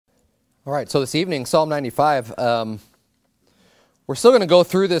All right, so this evening, Psalm 95, we're still going to go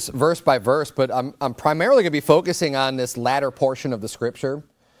through this verse by verse, but I'm primarily going to be focusing on this latter portion of the scripture.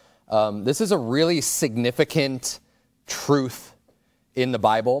 This is a really significant truth in the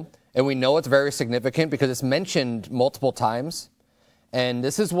Bible, and we know it's very significant because it's mentioned multiple times. And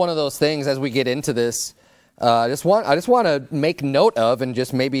this is one of those things as we get into this, I just want to make note of and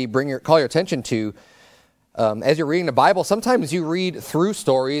just maybe call your attention to. As you're reading the Bible, sometimes you read through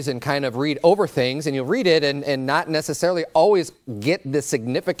stories and kind of read over things, and you'll read it and not necessarily always get the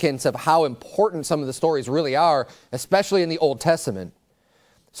significance of how important some of the stories really are, especially in the Old Testament.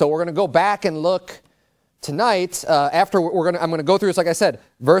 So we're going to go back and look tonight. I'm going to go through this, like I said,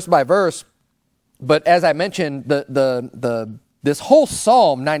 verse by verse. But as I mentioned, this whole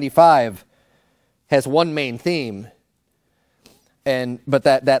Psalm 95 has one main theme, but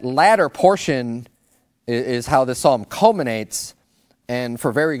that latter portion is how this psalm culminates, and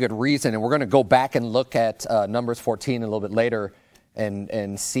for very good reason. And we're going to go back and look at Numbers 14 a little bit later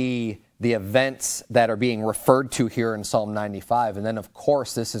and see the events that are being referred to here in Psalm 95. And then, of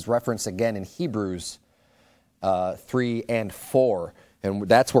course, this is referenced again in Hebrews 3 and 4. And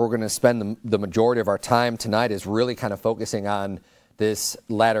that's where we're going to spend the majority of our time tonight, is really kind of focusing on this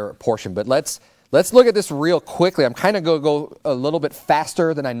latter portion. But let's look at this real quickly. I'm kind of going to go a little bit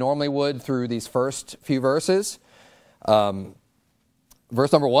faster than I normally would through these first few verses.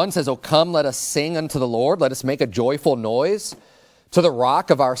 Verse number 1 says, "O come, let us sing unto the Lord. Let us make a joyful noise to the rock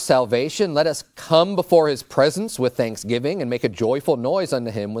of our salvation. Let us come before his presence with thanksgiving and make a joyful noise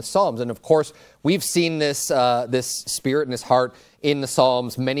unto him with psalms." And of course, we've seen this spirit and this heart in the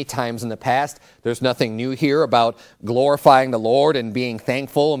Psalms many times in the past. There's nothing new here about glorifying the Lord and being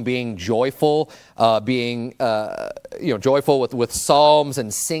thankful and being joyful, joyful with psalms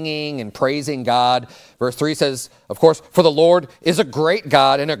and singing and praising God. Verse 3 says, of course, "For the Lord is a great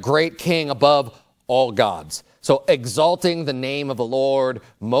God and a great King above all gods." So exalting the name of the Lord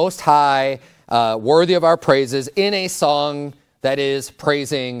Most High, worthy of our praises, in a song that is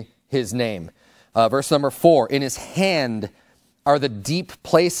praising his name. Verse number 4, "In his hand are the deep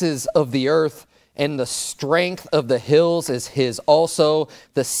places of the earth, and the strength of the hills is his also.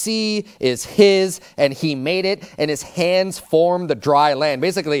 The sea is his, and he made it, and his hands formed the dry land."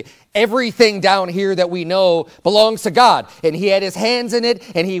 Basically, everything down here that we know belongs to God, and he had his hands in it,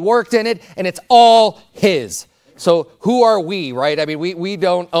 and he worked in it, and it's all his. So who are we, right? I mean, we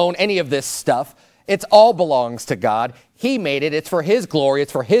don't own any of this stuff. It all belongs to God. He made it. It's for his glory.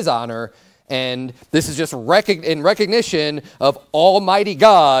 It's for his honor. And this is just in recognition of Almighty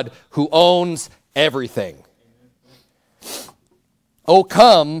God who owns everything. "Oh,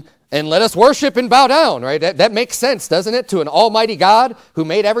 come and let us worship and bow down," right? That makes sense, doesn't it? To an Almighty God who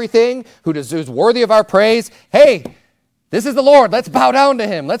made everything, who's worthy of our praise. Hey, this is the Lord. Let's bow down to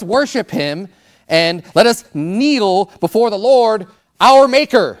him. Let's worship him. And let us kneel before the Lord, our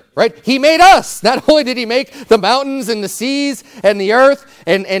maker, right? He made us. Not only did he make the mountains and the seas and the earth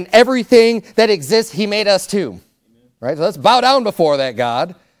and everything that exists, he made us too, right? So let's bow down before that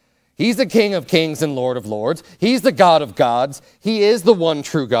God. He's the King of kings and Lord of lords. He's the God of gods. He is the one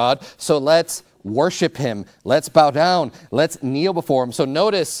true God. So let's worship him. Let's bow down. Let's kneel before him. So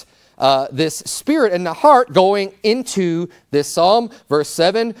notice this spirit and the heart going into this psalm. Verse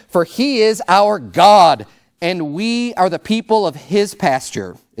 7, "For he is our God, and we are the people of his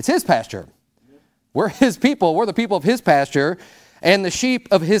pasture." It's his pasture. We're his people. We're the people of his pasture, and the sheep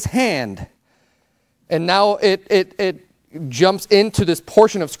of his hand. And now it jumps into this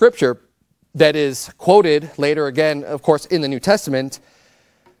portion of Scripture that is quoted later again, of course, in the New Testament.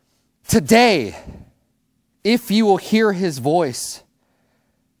 "Today, if you will hear his voice,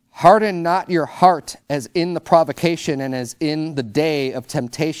 harden not your heart as in the provocation and as in the day of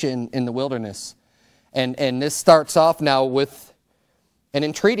temptation in the wilderness." And this starts off now with an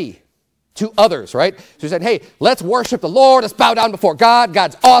entreaty to others, right? So he said, hey, let's worship the Lord. Let's bow down before God.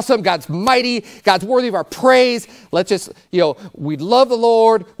 God's awesome. God's mighty. God's worthy of our praise. Let's just, we love the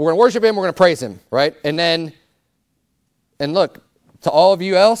Lord. We're going to worship him. We're going to praise him, right? And look, to all of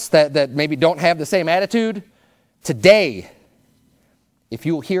you else that maybe don't have the same attitude, today, if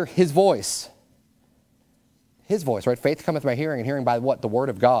you will hear his voice, right? Faith cometh by hearing, and hearing by what? The word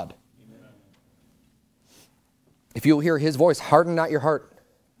of God. Amen. If you will hear his voice, harden not your heart.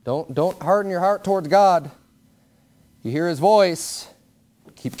 Don't harden your heart towards God. You hear his voice.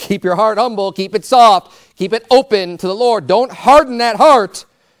 Keep your heart humble. Keep it soft. Keep it open to the Lord. Don't harden that heart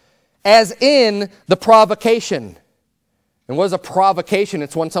as in the provocation. And what is a provocation?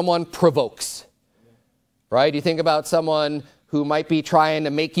 It's when someone provokes. Right? You think about someone who might be trying to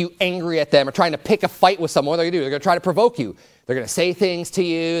make you angry at them or trying to pick a fight with someone. What are they going to do? They're going to try to provoke you. They're going to say things to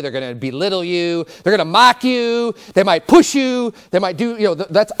you. They're going to belittle you. They're going to mock you. They might push you. They might do,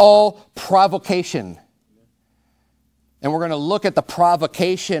 that's all provocation. And we're going to look at the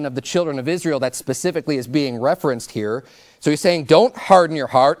provocation of the children of Israel that specifically is being referenced here. So he's saying, don't harden your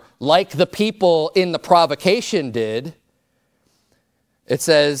heart like the people in the provocation did. It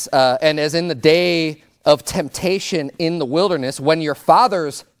says, and as in the day of temptation in the wilderness, when your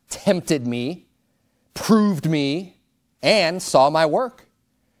fathers tempted me, proved me, and saw my work.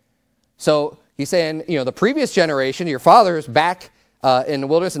 So he's saying, the previous generation, your fathers back in the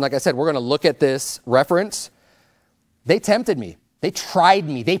wilderness, and like I said, we're going to look at this reference. They tempted me. They tried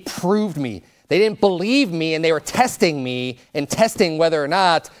me. They proved me. They didn't believe me, and they were testing me and testing whether or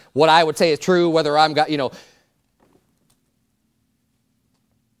not what I would say is true, whether I'm got,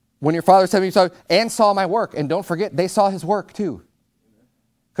 When your father tempted me and saw my work, and don't forget, they saw his work too.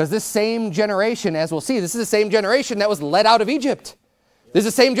 Because this same generation, as we'll see, this is the same generation that was led out of Egypt. This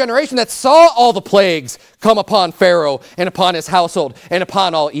is the same generation that saw all the plagues come upon Pharaoh and upon his household and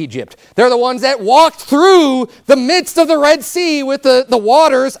upon all Egypt. They're the ones that walked through the midst of the Red Sea with the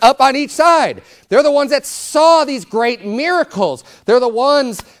waters up on each side. They're the ones that saw these great miracles. They're the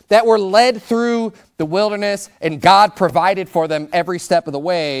ones that were led through the wilderness, and God provided for them every step of the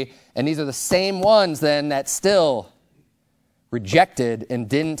way. And these are the same ones then that still rejected and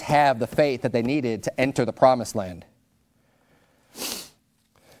didn't have the faith that they needed to enter the promised land.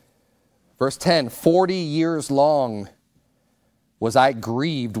 Verse 10, 40 years long was I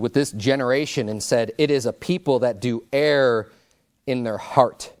grieved with this generation and said, it is a people that do err in their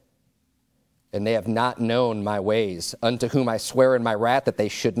heart, and they have not known my ways, unto whom I swear in my wrath that they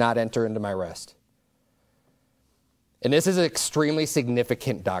should not enter into my rest. And this is an extremely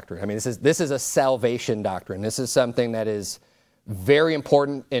significant doctrine. I mean, this is a salvation doctrine. This is something that is very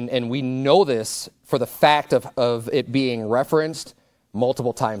important, and we know this for the fact of it being referenced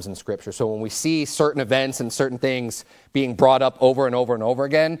multiple times in Scripture. So when we see certain events and certain things being brought up over and over and over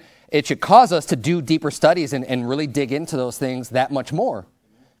again, it should cause us to do deeper studies and really dig into those things that much more.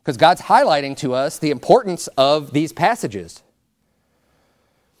 Because God's highlighting to us the importance of these passages.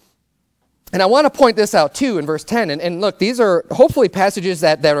 And I want to point this out too in verse 10. And look, these are hopefully passages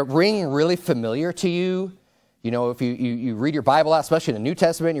that ring really familiar to you. If you read your Bible out, especially in the New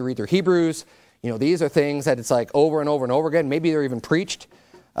Testament, you read through Hebrews, these are things that it's like over and over and over again. Maybe they're even preached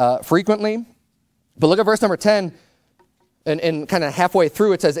frequently. But look at verse number 10, and kind of halfway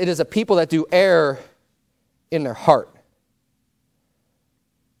through it says, it is a people that do err in their heart.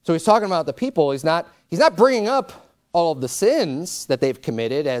 So he's talking about the people. He's not bringing up all of the sins that they've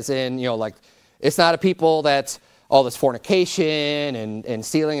committed, as in, it's not a people that's all this fornication and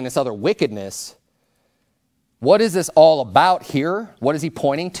stealing and this other wickedness. What is this all about here? What is he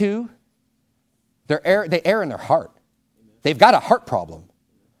pointing to? They err in their heart. They've got a heart problem.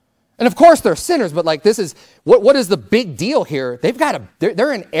 And of course they're sinners, but this is, what is the big deal here?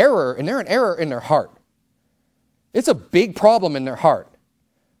 They're in error, and they're in error in their heart. It's a big problem in their heart.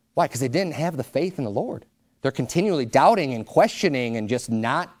 Why? Because they didn't have the faith in the Lord. They're continually doubting and questioning and just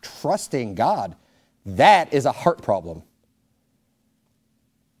not trusting God. That is a heart problem.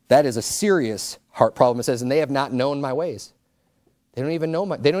 That is a serious heart problem. It says, and they have not known my ways. They don't even know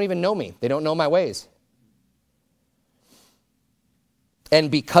me. They don't know my ways.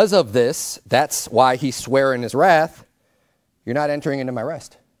 And because of this, that's why he swore in his wrath, you're not entering into my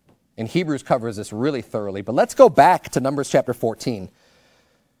rest. And Hebrews covers this really thoroughly. But let's go back to Numbers chapter 14.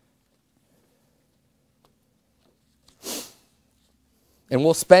 And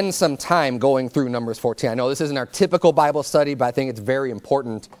we'll spend some time going through Numbers 14. I know this isn't our typical Bible study, but I think it's very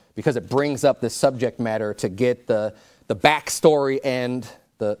important because it brings up this subject matter to get the backstory and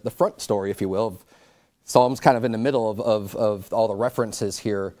the front story, if you will. Psalm's kind of in the middle of all the references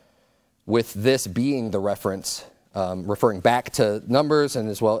here, with this being the reference, referring back to Numbers and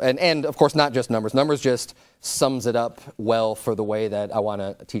as well. And of course, not just Numbers. Numbers just sums it up well for the way that I want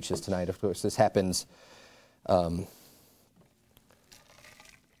to teach this tonight. Of course, this happens...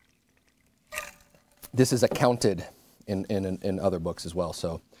 This is accounted in other books as well.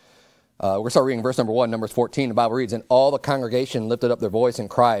 So we're going to start reading verse number 1, Numbers 14. The Bible reads, and all the congregation lifted up their voice and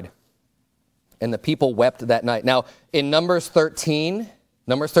cried, and the people wept that night. Now, in Numbers 13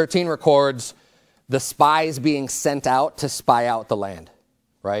 records the spies being sent out to spy out the land,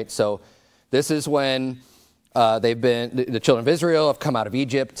 right? So this is when the children of Israel have come out of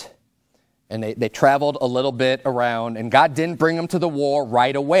Egypt. And they traveled a little bit around, and God didn't bring them to the war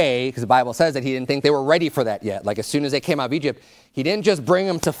right away, because the Bible says that he didn't think they were ready for that yet. Like as soon as they came out of Egypt, he didn't just bring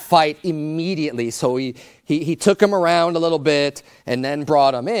them to fight immediately. So he took them around a little bit and then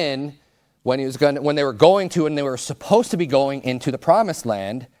brought them in. when they were going to and they were supposed to be going into the promised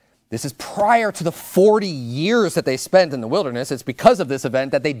land. This is prior to the 40 years that they spent in the wilderness. It's because of this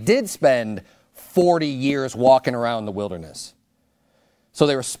event that they did spend 40 years walking around the wilderness. So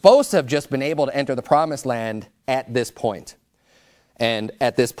they were supposed to have just been able to enter the promised land at this point. And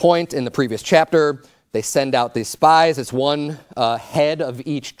at this point in the previous chapter, they send out these spies. It's one head of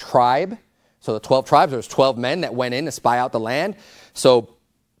each tribe. So the 12 tribes, there's 12 men that went in to spy out the land. So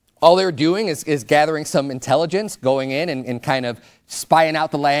all they were doing is gathering some intelligence, going in and kind of spying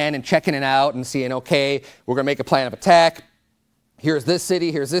out the land and checking it out and seeing, okay, we're going to make a plan of attack. Here's this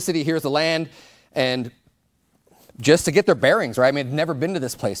city, here's this city, here's the land. And just to get their bearings, right? I mean, they'd never been to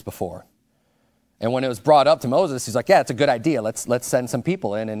this place before. And when it was brought up to Moses, he's like, yeah, it's a good idea. Let's send some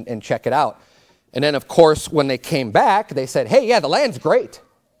people in and check it out. And then, of course, when they came back, they said, hey, yeah, the land's great.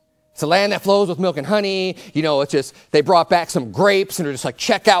 It's a land that flows with milk and honey. You know, it's just, they brought back some grapes and they're just like,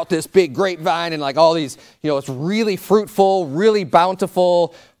 check out this big grapevine and like all these, you know, it's really fruitful, really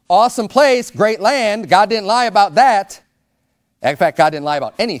bountiful, awesome place, great land. God didn't lie about that. In fact, God didn't lie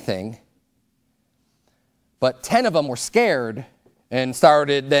about anything. But 10 of them were scared and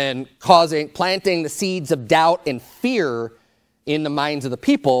started then planting the seeds of doubt and fear in the minds of the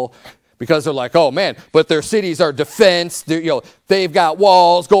people. Because they're like, oh man, but their cities are defensed. You know, they've got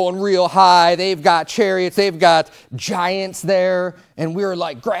walls going real high. They've got chariots. They've got giants there. And we're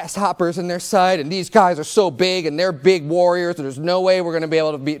like grasshoppers in their sight. And these guys are so big and they're big warriors. And there's no way we're going to be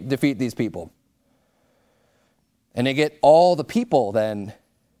able to defeat these people. And they get all the people then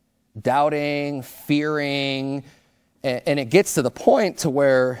doubting, fearing. And it gets to the point to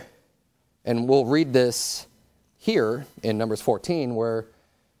where, and we'll read this here in Numbers 14, where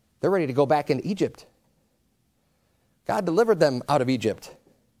they're ready to go back into Egypt. God delivered them out of Egypt.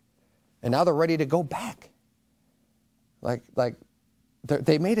 And now they're ready to go back. Like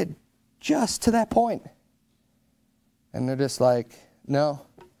they made it just to that point. And they're just like, no.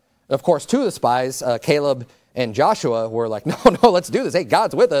 Of course, two of the spies, Caleb and Joshua, were like, no, let's do this. Hey,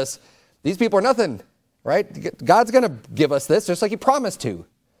 God's with us. These people are nothing, right? God's going to give us this just like he promised to.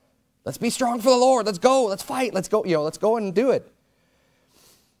 Let's be strong for the Lord. Let's go. Let's fight. Let's go. Let's go and do it.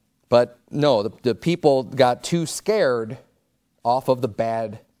 But no, the people got too scared off of the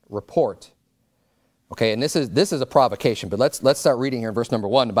bad report. Okay, and this is a provocation, but let's start reading here in verse number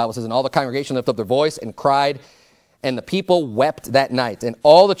 1. The Bible says, and all the congregation lifted up their voice and cried, and the people wept that night. And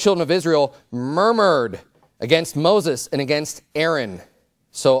all the children of Israel murmured against Moses and against Aaron.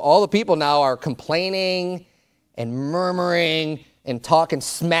 So all the people now are complaining and murmuring and talking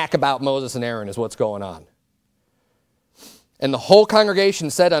smack about Moses and Aaron is what's going on. And the whole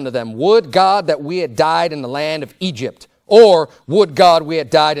congregation said unto them, would God that we had died in the land of Egypt, or would God we had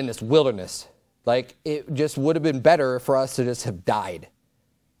died in this wilderness. Like, it just would have been better for us to just have died.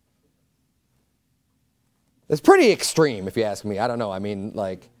 It's pretty extreme, if you ask me. I don't know. I mean,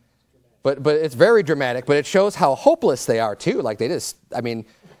 like, but it's very dramatic, but it shows how hopeless they are too. Like, they just, I mean,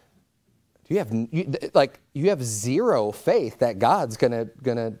 you have zero faith that God's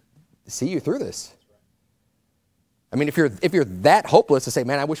gonna see you through this. I mean, if you're that hopeless to say,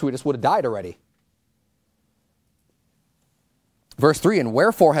 man, I wish we just would have died already. Verse 3, and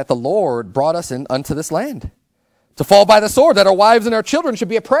wherefore hath the Lord brought us in unto this land? To fall by the sword, that our wives and our children should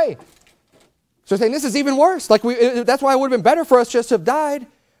be a prey. So they're saying, this is even worse. Like, that's why it would have been better for us just to have died.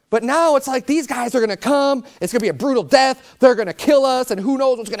 But now it's like these guys are going to come. It's going to be a brutal death. They're going to kill us. And who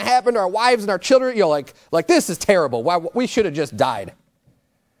knows what's going to happen to our wives and our children. You know, like this is terrible. Why, we should have just died.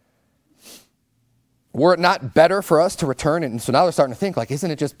 Were it not better for us to return? And so now they're starting to think, like, isn't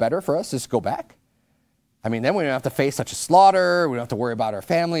it just better for us to just go back? I mean, then we don't have to face such a slaughter. We don't have to worry about our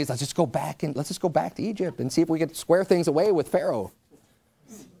families. Let's just go back to Egypt and see if we can square things away with Pharaoh.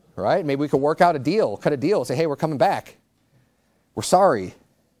 Right? Maybe we could work out a deal, cut a deal, say, hey, we're coming back. We're sorry.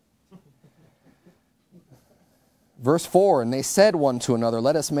 Verse 4, and they said one to another,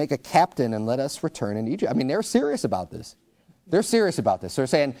 let us make a captain and let us return into Egypt. I mean, they're serious about this. They're serious about this. They're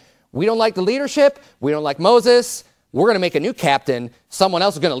saying, we don't like the leadership. We don't like Moses. We're going to make a new captain. Someone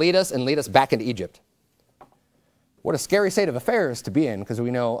else is going to lead us and lead us back into Egypt. What a scary state of affairs to be in, because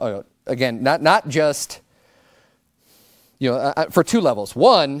we know, again, not just, for two levels.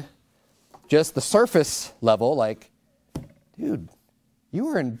 One, just the surface level, like, dude, you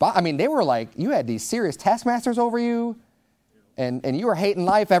were they were like, you had these serious taskmasters over you, and you were hating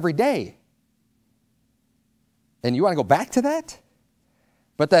life every day. And you want to go back to that?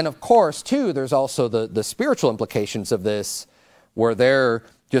 But then, of course, too, there's also the spiritual implications of this, where they're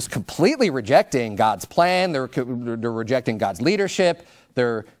just completely rejecting God's plan. They're rejecting God's leadership.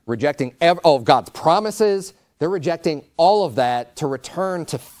 They're rejecting all of God's promises. They're rejecting all of that to return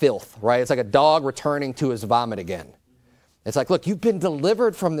to filth, right? It's like a dog returning to his vomit again. It's like, look, you've been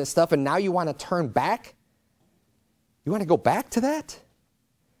delivered from this stuff and now you want to turn back? You want to go back to that?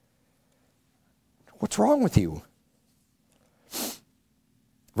 What's wrong with you?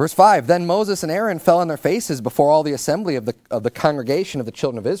 Verse 5, then Moses and Aaron fell on their faces before all the assembly of the congregation of the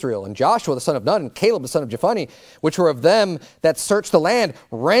children of Israel. And Joshua the son of Nun and Caleb the son of Jephunneh, which were of them that searched the land,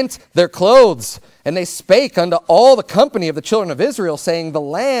 rent their clothes. And they spake unto all the company of the children of Israel, saying, the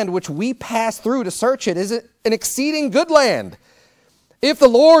land which we passed through to search it is an exceeding good land. If the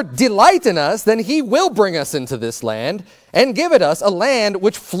Lord delight in us, then he will bring us into this land, and give it us a land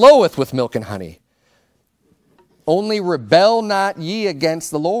which floweth with milk and honey. Only rebel not ye against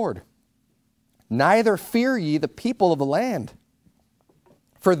the Lord, neither fear ye the people of the land.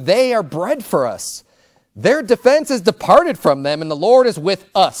 For they are bread for us. Their defense is departed from them, and the Lord is with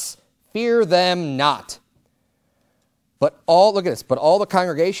us. Fear them not. But all, look at this, but all the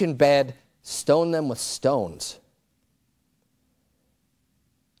congregation bade stone them with stones.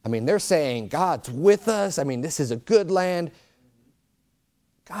 I mean, they're saying, God's with us. I mean, this is a good land.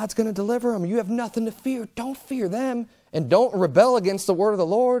 God's going to deliver them. You have nothing to fear. Don't fear them. And don't rebel against the word of the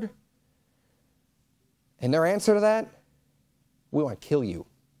Lord. And their answer to that, we want to kill you.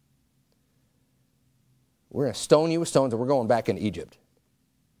 We're going to stone you with stones and we're going back into Egypt.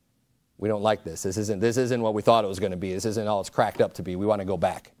 We don't like this. This isn't what we thought it was going to be. This isn't all it's cracked up to be. We want to go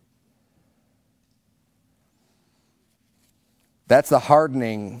back. That's the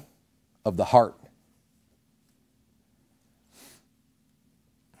hardening of the heart.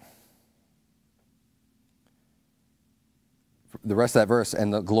 The rest of that verse,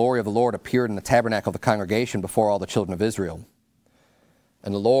 and the glory of the Lord appeared in the tabernacle of the congregation before all the children of Israel.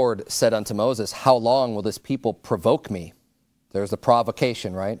 And the Lord said unto Moses, how long will this people provoke me? There's the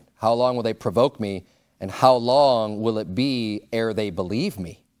provocation, right? How long will they provoke me? And how long will it be ere they believe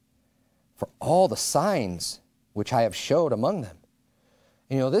me? For all the signs which I have showed among them.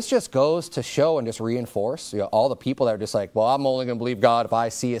 You know, this just goes to show and just reinforce, all the people that are just like, well, I'm only going to believe God if I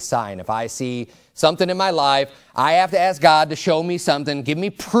see a sign. If I see something in my life, I have to ask God to show me something, give me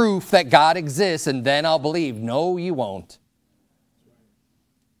proof that God exists, and then I'll believe. No, you won't.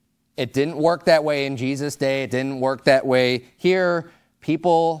 It didn't work that way in Jesus' day. It didn't work that way here.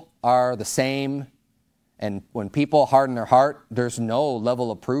 People are the same. And when people harden their heart, there's no level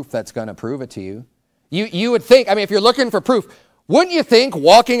of proof that's going to prove it to you. You would think, I mean, if you're looking for proof, wouldn't you think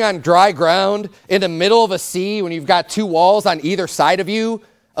walking on dry ground in the middle of a sea when you've got two walls on either side of you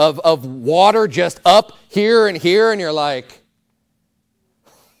of water just up here, and you're like,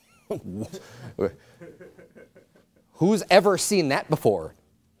 who's ever seen that before?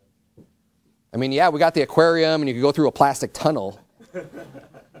 I mean, yeah, we got the aquarium and you can go through a plastic tunnel, but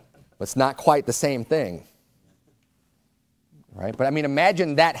it's not quite the same thing, right? But I mean,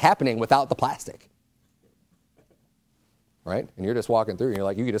 imagine that happening without the plastic. Right? And you're just walking through and you're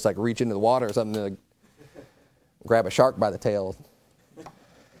like, you could just like reach into the water or something to like, grab a shark by the tail.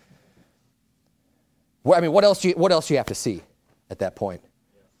 Well, I mean, what else do you have to see at that point?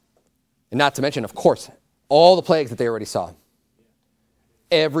 And not to mention, of course, all the plagues that they already saw.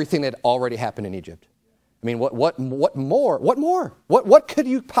 Everything that already happened in Egypt. I mean, what more? What more? What could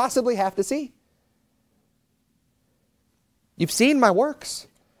you possibly have to see? You've seen my works.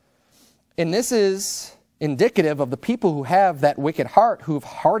 And this is indicative of the people who have that wicked heart, who've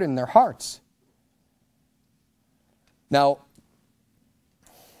hardened their hearts. Now,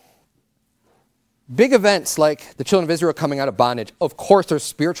 big events like the children of Israel coming out of bondage, of course there's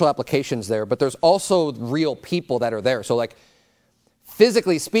spiritual applications there, but there's also real people that are there. So like,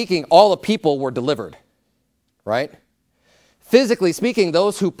 physically speaking, all the people were delivered, right? Physically speaking,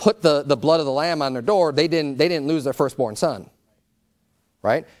 those who put the blood of the lamb on their door, they didn't lose their firstborn son.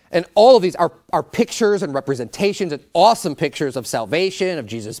 Right? And all of these are pictures and representations and awesome pictures of salvation, of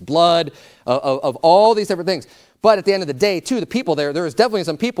Jesus' blood, of all these different things. But at the end of the day, too, the people there was definitely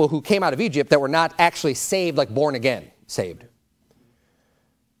some people who came out of Egypt that were not actually saved, like born again saved.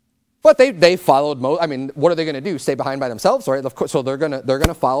 But they followed I mean, what are they going to do? Stay behind by themselves, right? Of course, so they're going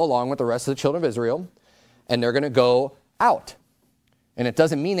to follow along with the rest of the children of Israel, and they're going to go out. And it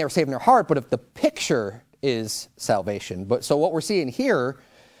doesn't mean they were saving their heart, but if the picture is salvation. But so what we're seeing here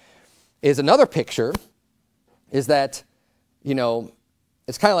is another picture, is that, you know,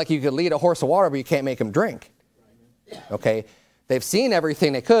 it's kind of like you could lead a horse to water, but you can't make him drink. Okay? They've seen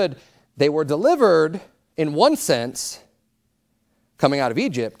everything they could. They were delivered, in one sense, coming out of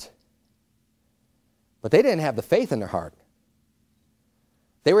Egypt, but they didn't have the faith in their heart.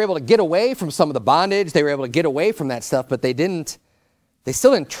 They were able to get away from some of the bondage. They were able to get away from that stuff, but they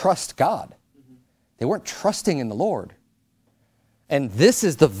still didn't trust God. They weren't trusting in the Lord. And this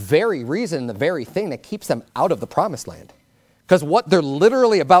is the very reason, the very thing that keeps them out of the promised land. Because what they're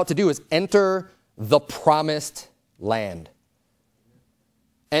literally about to do is enter the promised land.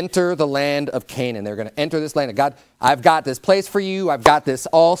 Enter the land of Canaan. They're going to enter this land of God. I've got this place for you. I've got this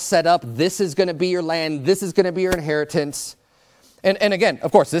all set up. This is going to be your land. This is going to be your inheritance. And again,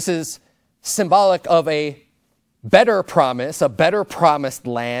 of course, this is symbolic of a better promise, a better promised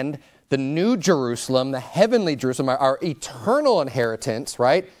land, the new Jerusalem, the heavenly Jerusalem, our eternal inheritance,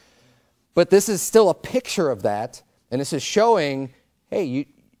 right? But this is still a picture of that. And this is showing, hey,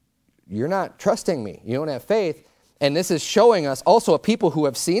 you're not trusting me. You don't have faith. And this is showing us also a people who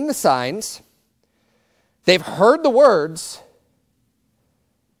have seen the signs, they've heard the words,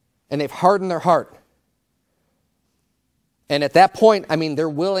 and they've hardened their heart. And at that point, I mean, they're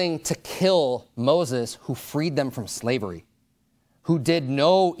willing to kill Moses, who freed them from slavery, who did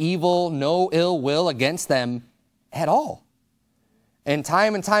no evil, no ill will against them at all. And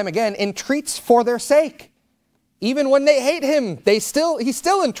time again, entreats for their sake. Even when they hate him, he still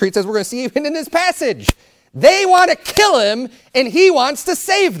entreats, as we're going to see even in this passage. They want to kill him, and he wants to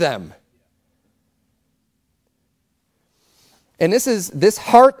save them. And this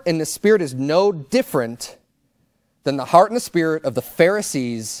heart and the spirit is no different than the heart and the spirit of the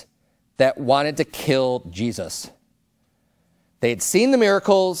Pharisees that wanted to kill Jesus. They had seen the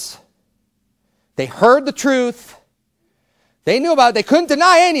miracles. They heard the truth. They knew about it. They couldn't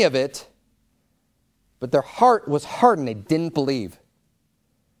deny any of it. But their heart was hardened. They didn't believe.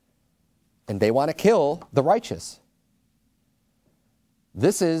 And they want to kill the righteous.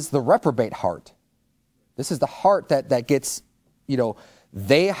 This is the reprobate heart. This is the heart that gets,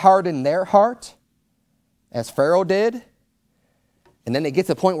 they harden their heart, as Pharaoh did. And then they get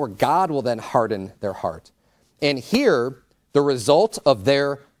to the point where God will then harden their heart. And here, the result of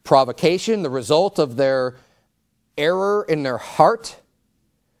their provocation, the result of their error in their heart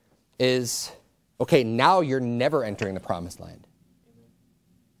is, okay, now you're never entering the promised land.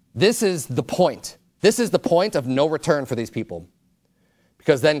 This is the point. This is the point of no return for these people.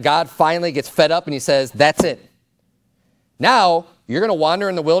 Because then God finally gets fed up and he says, that's it. Now, you're going to wander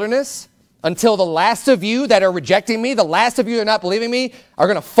in the wilderness until the last of you that are rejecting me, the last of you that are not believing me, are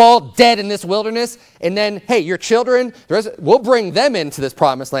going to fall dead in this wilderness. And then, hey, your children, we'll bring them into this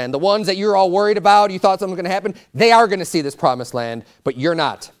promised land. The ones that you're all worried about, you thought something was going to happen, they are going to see this promised land, but you're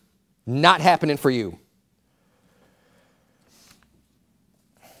not. Not happening for you.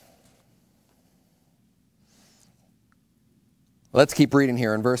 Let's keep reading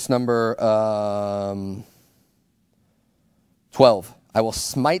here in verse number 12. I will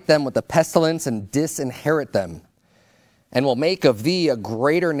smite them with the pestilence and disinherit them, and will make of thee a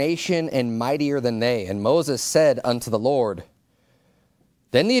greater nation and mightier than they. And Moses said unto the Lord,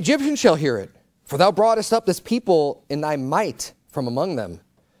 then the Egyptians shall hear it, for thou broughtest up this people in thy might from among them.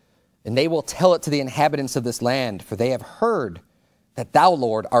 And they will tell it to the inhabitants of this land, for they have heard that thou,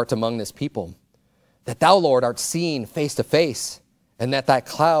 Lord, art among this people, that thou, Lord, art seen face to face, and that thy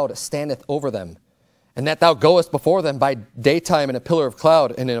cloud standeth over them, and that thou goest before them by daytime in a pillar of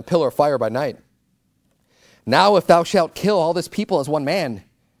cloud and in a pillar of fire by night. Now if thou shalt kill all this people as one man,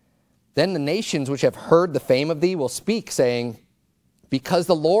 then the nations which have heard the fame of thee will speak, saying, because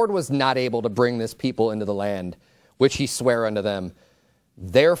the Lord was not able to bring this people into the land which he sware unto them,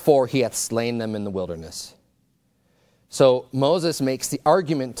 therefore he hath slain them in the wilderness. So Moses makes the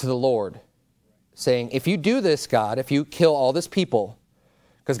argument to the Lord, saying, if you do this, God, if you kill all this people,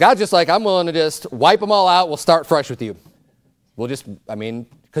 because God's just like, I'm willing to just wipe them all out, we'll start fresh with you. We'll just,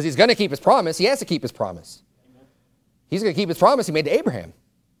 because he's going to keep his promise, he has to keep his promise. He's going to keep his promise he made to Abraham.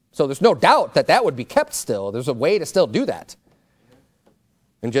 So there's no doubt that would be kept still. There's a way to still do that.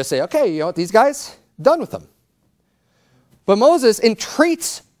 And just say, okay, you know what, these guys, done with them. But Moses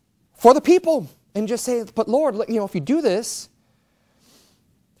entreats for the people and just say, but Lord, if you do this,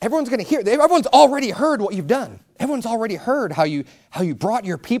 everyone's going to hear. Everyone's already heard what you've done. Everyone's already heard how you brought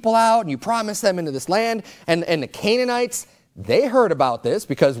your people out and you promised them into this land. And the Canaanites, they heard about this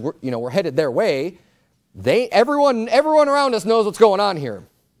because we're headed their way. Everyone around us knows what's going on here.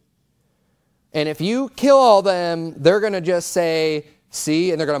 And if you kill all them, they're going to just say,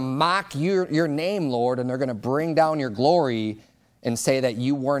 see, and they're going to mock your name, Lord, and they're going to bring down your glory and say that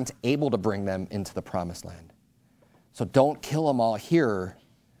you weren't able to bring them into the promised land. So don't kill them all here,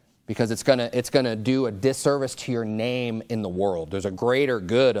 because it's gonna do a disservice to your name in the world. There's a greater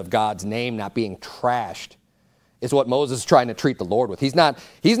good of God's name not being trashed, is what Moses is trying to treat the Lord with. He's not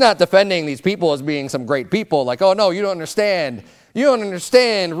defending these people as being some great people, like, oh no, you don't understand. You don't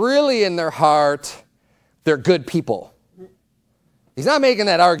understand. Really in their heart, they're good people. He's not making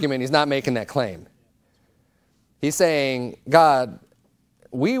that argument. He's not making that claim. He's saying, God,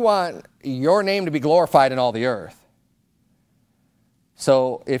 we want your name to be glorified in all the earth.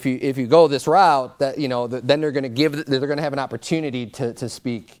 So if you go this route, that then they're going to have an opportunity to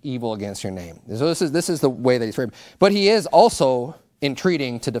speak evil against your name. So this is the way that he's framed. But he is also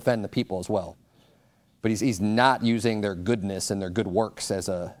entreating to defend the people as well. But he's not using their goodness and their good works as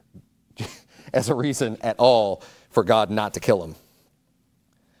a reason at all for God not to kill him.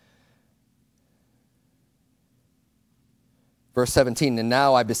 Verse 17, and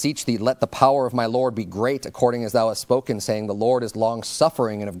now I beseech thee, let the power of my Lord be great, according as thou hast spoken, saying, the Lord is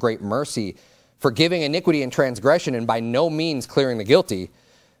long-suffering and of great mercy, forgiving iniquity and transgression, and by no means clearing the guilty,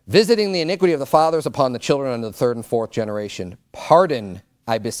 visiting the iniquity of the fathers upon the children unto the third and fourth generation. Pardon,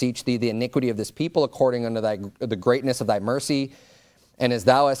 I beseech thee, the iniquity of this people, according unto the greatness of thy mercy, and as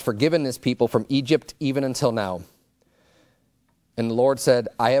thou hast forgiven this people from Egypt even until now. And the Lord said,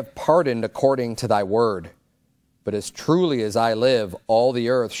 I have pardoned according to thy word. But as truly as I live, all the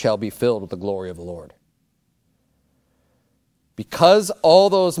earth shall be filled with the glory of the Lord. Because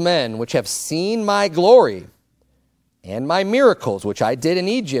all those men which have seen my glory and my miracles, which I did in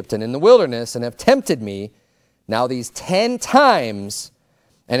Egypt and in the wilderness, and have tempted me, now these 10 times,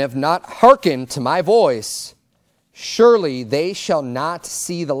 and have not hearkened to my voice, surely they shall not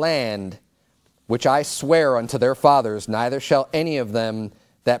see the land which I swear unto their fathers, neither shall any of them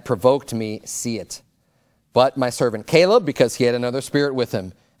that provoked me see it. But my servant Caleb, because he had another spirit with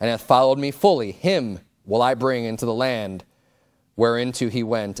him, and hath followed me fully, him will I bring into the land whereinto he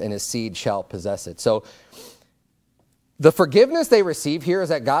went, and his seed shall possess it. So the forgiveness they receive here is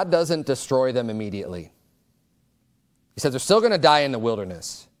that God doesn't destroy them immediately. He says they're still going to die in the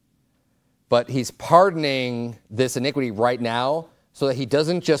wilderness, but he's pardoning this iniquity right now so that he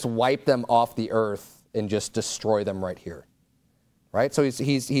doesn't just wipe them off the earth and just destroy them right here. Right? So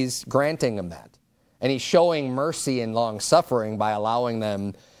he's granting them that. And he's showing mercy and long-suffering by allowing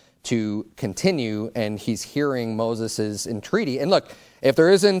them to continue, and he's hearing Moses' entreaty. And look, if there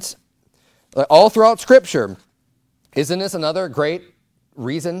isn't, all throughout Scripture, isn't this another great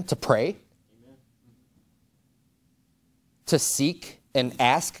reason to pray? Amen. To seek and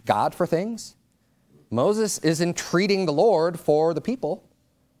ask God for things? Moses is entreating the Lord for the people,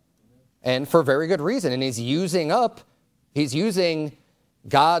 and for very good reason. And he's using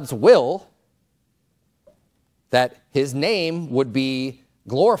God's will that his name would be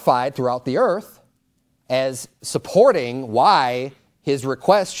glorified throughout the earth as supporting why his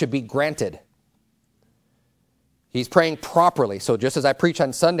request should be granted. He's praying properly. So just as I preach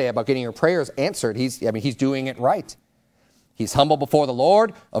on Sunday about getting your prayers answered, he's doing it right. He's humble before the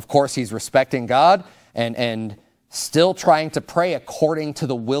Lord. Of course, he's respecting God and still trying to pray according to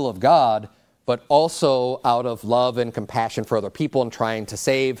the will of God, but also out of love and compassion for other people and trying to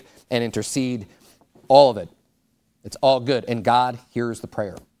save and intercede, all of it. It's all good, and God hears the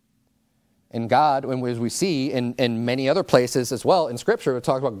prayer. And God, as we see in many other places as well in Scripture, it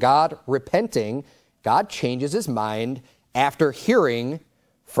talks about God repenting. God changes his mind after hearing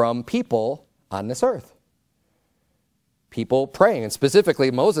from people on this earth. People praying, and specifically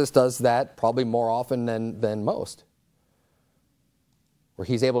Moses does that probably more often than most, where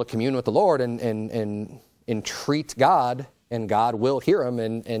he's able to commune with the Lord and entreat God, and God will hear him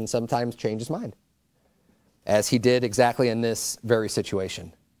and sometimes change his mind, as he did exactly in this very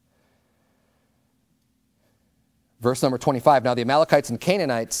situation. Verse number 25, now the Amalekites and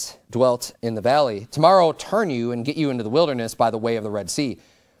Canaanites dwelt in the valley. Tomorrow turn you and get you into the wilderness by the way of the Red Sea.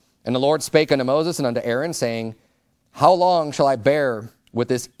 And the Lord spake unto Moses and unto Aaron, saying, how long shall I bear with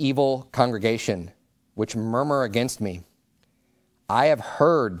this evil congregation, which murmur against me? I have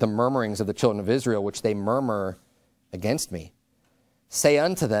heard the murmurings of the children of Israel, which they murmur against me. Say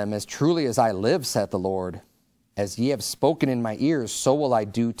unto them, as truly as I live, saith the Lord, as ye have spoken in my ears, so will I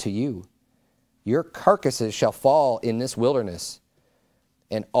do to you. Your carcasses shall fall in this wilderness,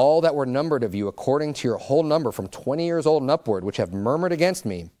 and all that were numbered of you, according to your whole number, from 20 years old and upward, which have murmured against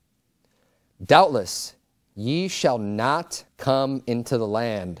me. Doubtless ye shall not come into the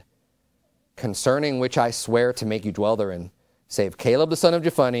land, concerning which I swear to make you dwell therein, save Caleb the son of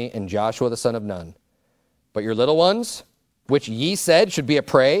Jephunneh and Joshua the son of Nun. But your little ones, which ye said should be a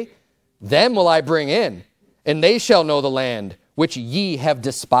prey, them will I bring in, and they shall know the land which ye have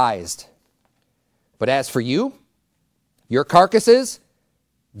despised. But as for you, your carcasses,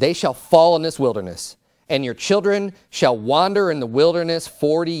 they shall fall in this wilderness, and your children shall wander in the wilderness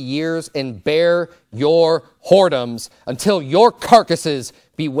 40 years and bear your whoredoms until your carcasses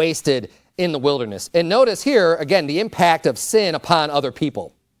be wasted in the wilderness. And notice here, again, the impact of sin upon other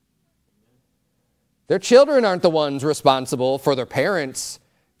people. Their children aren't the ones responsible for their parents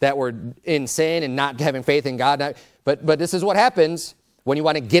that were in sin and not having faith in God. But this is what happens when you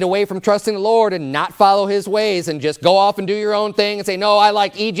want to get away from trusting the Lord and not follow his ways and just go off and do your own thing and say, no, I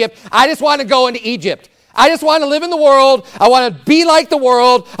like Egypt. I just want to go into Egypt. I just want to live in the world. I want to be like the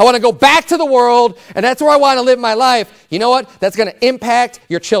world. I want to go back to the world, and that's where I want to live my life. You know what? That's going to impact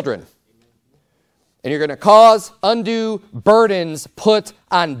your children. And you're going to cause undue burdens put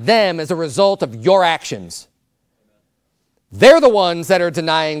on them as a result of your actions. They're the ones that are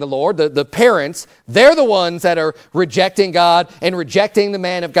denying the Lord, the parents. They're the ones that are rejecting God and rejecting the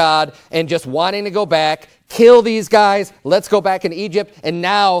man of God and just wanting to go back, kill these guys, let's go back into Egypt. And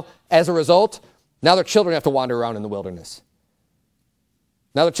now, as a result, now their children have to wander around in the wilderness.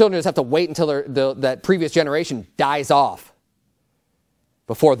 Now the children just have to wait until that previous generation dies off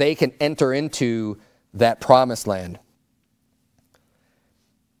before they can enter into that promised land.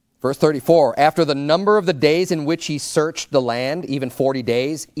 Verse 34, after the number of the days in which ye searched the land, even 40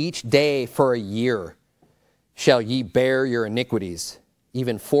 days, each day for a year shall ye bear your iniquities,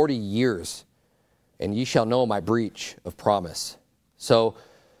 even 40 years, and ye shall know my breach of promise. So,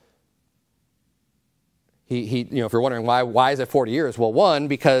 if you're wondering why is it 40 years? Well, one,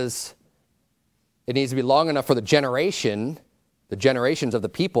 because it needs to be long enough for the generations of the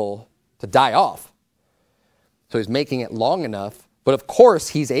people to die off. So he's making it long enough. But of course,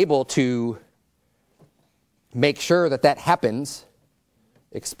 he's able to make sure that happens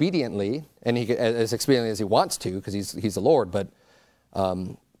expediently, and as expediently as he wants to, because he's the Lord. But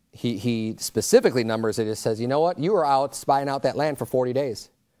he specifically numbers it. It says, you know what? You were out spying out that land for 40 days.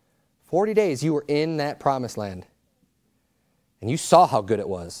 40 days you were in that promised land. And you saw how good it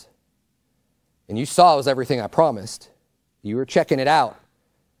was. And you saw it was everything I promised. You were checking it out.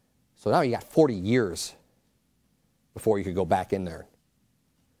 So now you got 40 years before you could go back in there.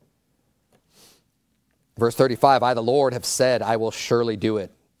 Verse 35, I, the Lord, have said, I will surely do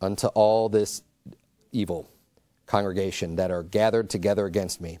it unto all this evil congregation that are gathered together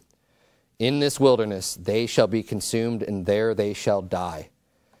against me. In this wilderness they shall be consumed, and there they shall die.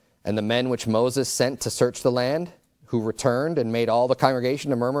 And the men which Moses sent to search the land, who returned and made all the congregation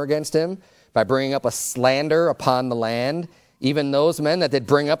to murmur against him, by bringing up a slander upon the land, even those men that did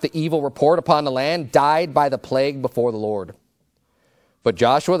bring up the evil report upon the land, died by the plague before the Lord. But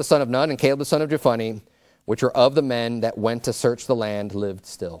Joshua the son of Nun and Caleb the son of Jephunneh, which were of the men that went to search the land, lived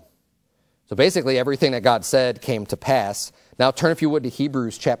still. So basically everything that God said came to pass. Now turn, if you would, to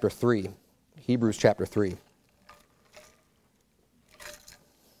Hebrews chapter 3. Hebrews chapter 3.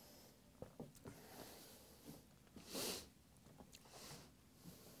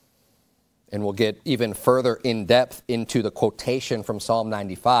 And we'll get even further in depth into the quotation from Psalm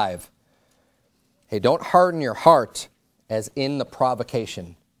 95. Hey, don't harden your heart as in the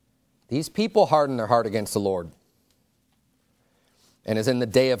provocation. These people hardened their heart against the Lord. And as in the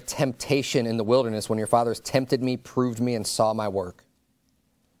day of temptation in the wilderness, when your fathers tempted me, proved me, and saw my work.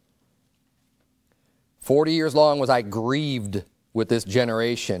 40 years long was I grieved with this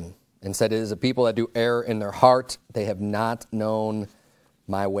generation, and said, it is a people that do err in their heart. They have not known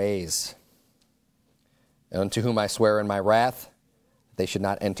my ways. And unto whom I swear in my wrath, they should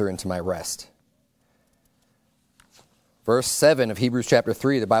not enter into my rest. Verse 7 of Hebrews chapter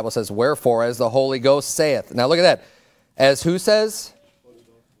 3, the Bible says, wherefore, as the Holy Ghost saith. Now look at that. As who says?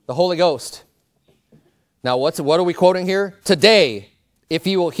 The Holy Ghost. Now what are we quoting here? Today, if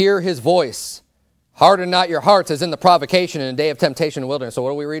you will hear his voice, harden not your hearts as in the provocation in the day of temptation in the wilderness. So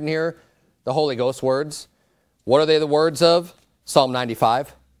what are we reading here? The Holy Ghost words. What are they the words of? Psalm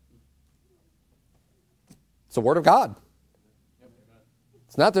 95. It's the word of God.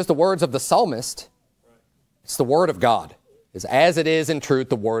 It's not just the words of the psalmist. It's the word of God. It's as it is in truth,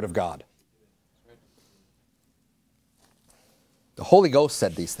 the word of God. The Holy Ghost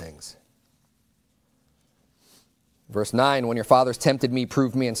said these things. Verse 9, when your fathers tempted me,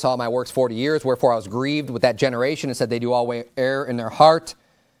 proved me, and saw my works 40 years, wherefore I was grieved with that generation, and said, they do always err in their heart,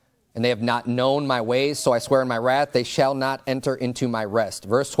 and they have not known my ways, so I swear in my wrath, they shall not enter into my rest.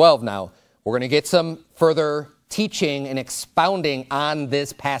 Verse 12 now. We're going to get some further teaching and expounding on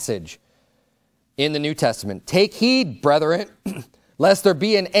this passage in the New Testament. Take heed, brethren, lest there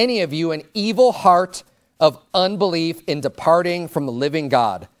be in any of you an evil heart of unbelief in departing from the living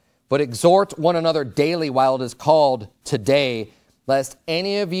God. But exhort one another daily while it is called today, lest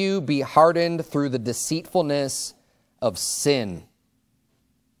any of you be hardened through the deceitfulness of sin.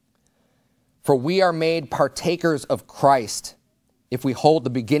 For we are made partakers of Christ, if we hold the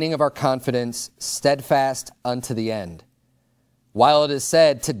beginning of our confidence steadfast unto the end. While it is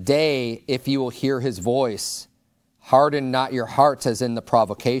said, today, if you will hear his voice, harden not your hearts as in the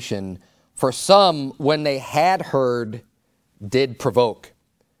provocation. For some, when they had heard, did provoke.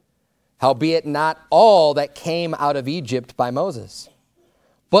 Howbeit not all that came out of Egypt by Moses.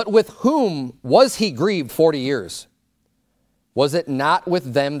 But with whom was he grieved 40 years? Was it not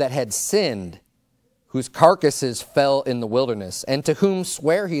with them that had sinned, whose carcasses fell in the wilderness? And to whom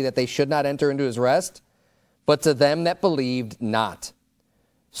sware he that they should not enter into his rest? But to them that believed not.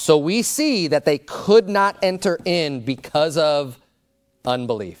 So we see that they could not enter in because of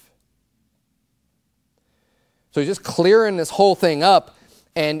unbelief. So he's just clearing this whole thing up,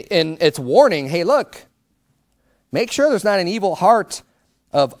 and it's warning, hey, look, make sure there's not an evil heart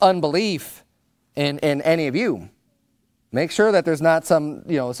of unbelief in any of you. Make sure that there's not some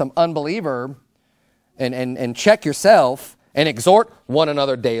unbeliever, and check yourself and exhort one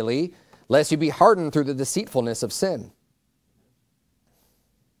another daily, lest you be hardened through the deceitfulness of sin.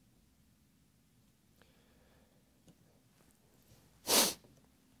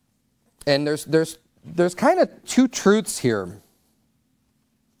 And there's kind of two truths here.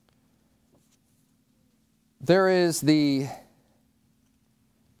 There is the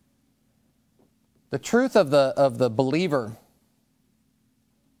truth of the believer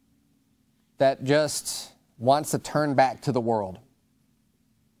that just wants to turn back to the world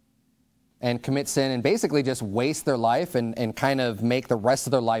and commit sin and basically just waste their life and kind of make the rest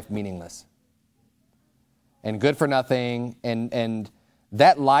of their life meaningless and good for nothing. And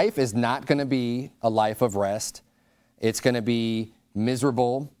that life is not going to be a life of rest. It's going to be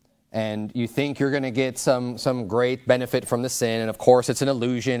miserable. And you think you're going to get some great benefit from the sin. And of course, it's an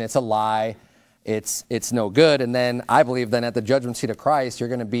illusion. It's a lie. It's no good. And then I believe then at the judgment seat of Christ, you're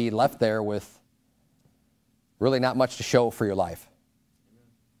going to be left there with really not much to show for your life.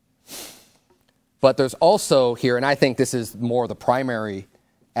 But there's also here, and I think this is more the primary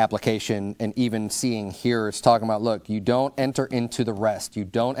application, and even seeing here, it's talking about, look, you don't enter into the rest. You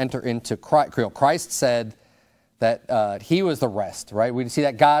don't enter into Christ. Christ said that he was the rest, right? We see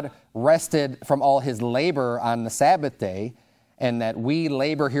that God rested from all his labor on the Sabbath day, and that we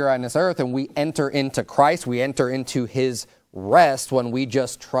labor here on this earth, and we enter into Christ. We enter into his rest when we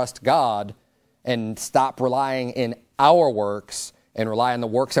just trust God and stop relying in our works and rely on the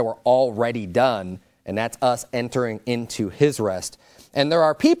works that were already done, and that's us entering into his rest. And there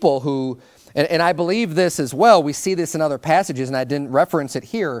are people who, and I believe this as well, we see this in other passages, and I didn't reference it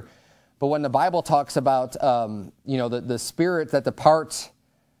here, but when the Bible talks about, the spirit that departs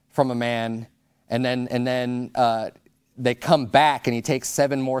from a man, and then they come back, and he takes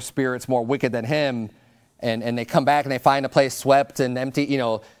 7 more spirits more wicked than him, and they come back and they find a place swept and empty,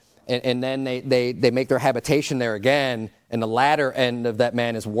 and then they make their habitation there again, and the latter end of that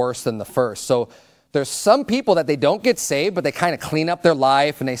man is worse than the first. So there's some people that they don't get saved, but they kind of clean up their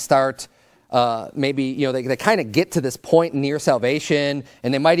life, and they start they kind of get to this point near salvation,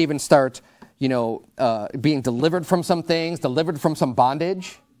 and they might even start, being delivered from some things, delivered from some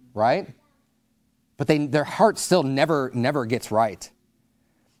bondage, right? But their heart still never gets right.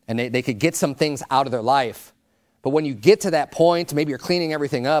 And they could get some things out of their life. But when you get to that point, maybe you're cleaning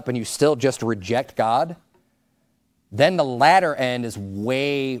everything up and you still just reject God, then the latter end is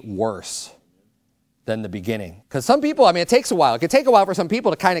way worse than the beginning. Because some people, it takes a while. It can take a while for some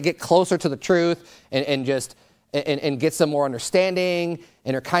people to kind of get closer to the truth and get some more understanding,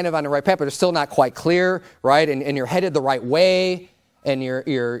 and they're kind of on the right path, but they're still not quite clear, right? And you're headed the right way, and you're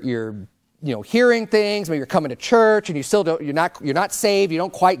hearing things. Maybe you're coming to church, and you're not saved. You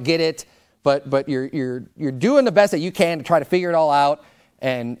don't quite get it, but you're doing the best that you can to try to figure it all out.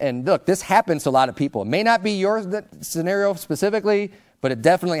 And look, this happens to a lot of people. It may not be your scenario specifically, but it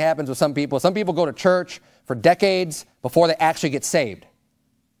definitely happens with some people. Some people go to church for decades before they actually get saved.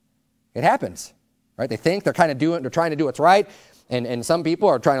 It happens, right? They think they're trying to do what's right, and some people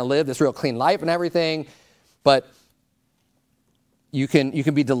are trying to live this real clean life and everything, but you can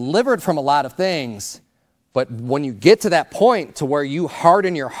be delivered from a lot of things, but when you get to that point to where you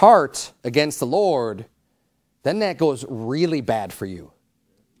harden your heart against the Lord, then that goes really bad for you.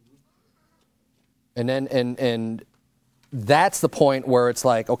 And that's the point where it's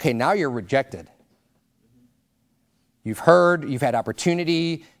like, okay, now you're rejected. You've heard, you've had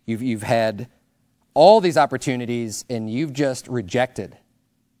opportunity, you've had all these opportunities, and you've just rejected.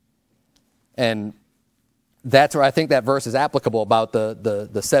 And that's where I think that verse is applicable about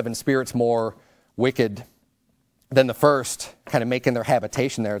the 7 spirits more wicked than the first, kind of making their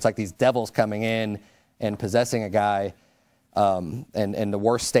habitation there. It's like these devils coming in and possessing a guy, and the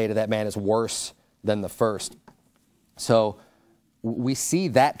worst state of that man is worse than the first. So we see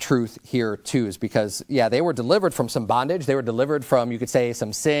that truth here too, is because, they were delivered from some bondage. They were delivered from, you could say,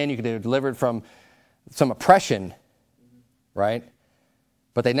 some sin. You could be delivered from some oppression, right?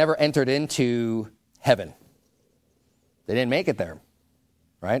 But they never entered into heaven. They didn't make it there.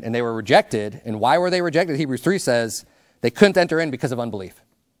 right? And they were rejected. And why were they rejected? Hebrews 3 says they couldn't enter in because of unbelief.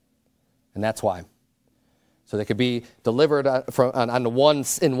 And that's why. So they could be delivered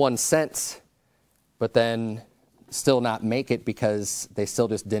in one sense, but then still not make it because they still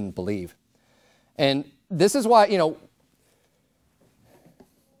just didn't believe. And this is why,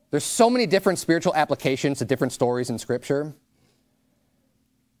 there's so many different spiritual applications to different stories in Scripture.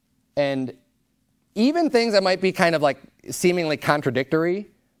 And even things that might be kind of like seemingly contradictory,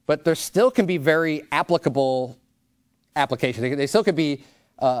 but there still can be very applicable applications. They still could be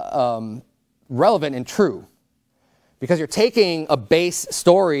relevant and true. Because you're taking a base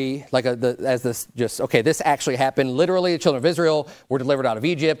story, like this actually happened. Literally, the children of Israel were delivered out of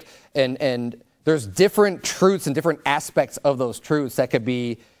Egypt. And there's different truths and different aspects of those truths that could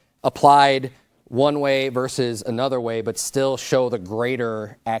be applied one way versus another way, but still show the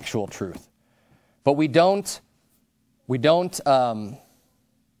greater actual truth. But we don't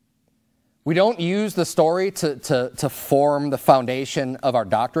use the story to form the foundation of our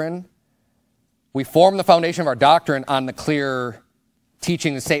doctrine. We form the foundation of our doctrine on the clear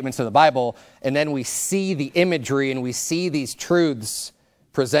teaching and statements of the Bible, and then we see the imagery and we see these truths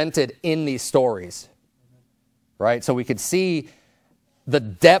presented in these stories, right? So we could see the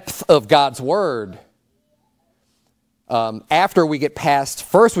depth of God's word after we get past.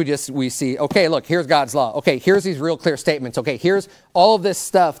 First, we see, okay, look, here's God's law. Okay, here's these real clear statements. Okay, here's all of this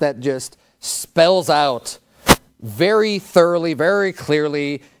stuff that just spells out very thoroughly, very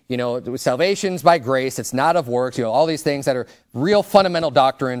clearly, salvation's by grace, it's not of works, all these things that are real fundamental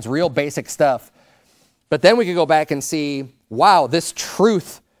doctrines, real basic stuff. But then we could go back and see, wow, this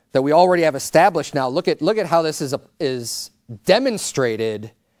truth that we already have established now, look at how this is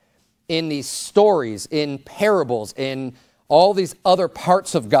demonstrated in these stories, in parables, in all these other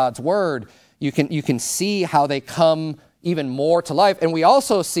parts of God's word. You can see how they come even more to life. And we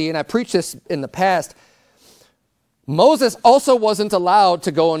also see, and I preached this in the past, Moses also wasn't allowed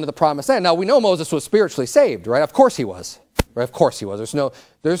to go into the promised land. Now, we know Moses was spiritually saved, right? Of course he was. Right? Of course he was.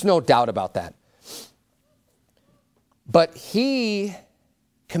 There's no doubt about that. But he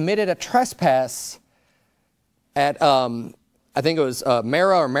committed a trespass at, I think it was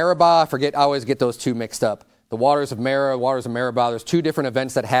Meribah or Meribah. I forget, I always get those two mixed up. The waters of Meribah, waters of Meribah. There's two different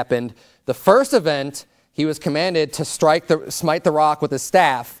events that happened. The first event, he was commanded to smite the rock with his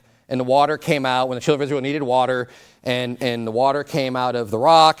staff, and the water came out when the children of Israel needed water, and the water came out of the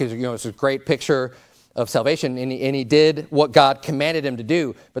rock. It's a great picture of salvation, and he did what God commanded him to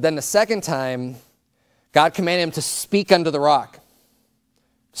do. But then the second time, God commanded him to speak unto the rock.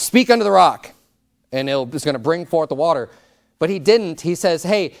 Speak unto the rock, and it's going to bring forth the water. But he didn't. He says,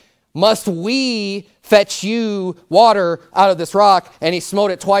 hey, must we fetch you water out of this rock? And he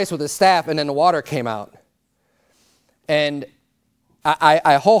smote it twice with his staff, and then the water came out. And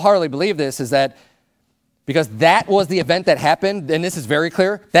I wholeheartedly believe this is that because that was the event that happened, and this is very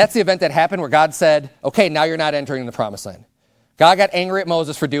clear, that's the event that happened where God said, okay, now you're not entering the promised land. God got angry at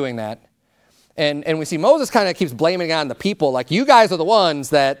Moses for doing that. And we see Moses kind of keeps blaming it on the people, like, you guys are the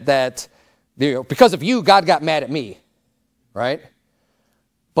ones that because of you, God got mad at me, right?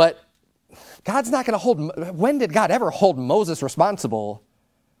 But God's not going to when did God ever hold Moses responsible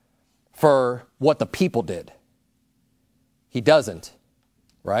for what the people did? He doesn't,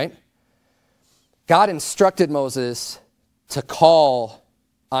 right? God instructed Moses to call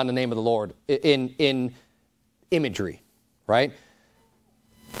on the name of the Lord in imagery, right?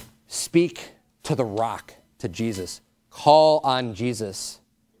 Speak to the rock, to Jesus. Call on Jesus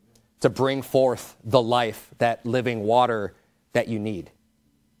to bring forth the life, that living water that you need.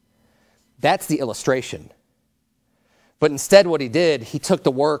 That's the illustration. But instead what he did, he took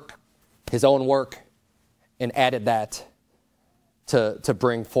the work, his own work, and added that to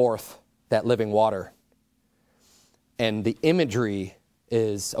bring forth that living water. And the imagery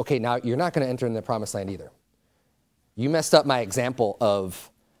is, okay, now you're not going to enter in the promised land either. You messed up my example of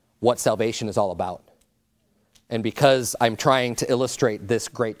what salvation is all about. And because I'm trying to illustrate this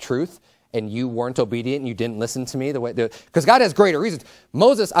great truth, and you weren't obedient and you didn't listen to me because God has greater reasons.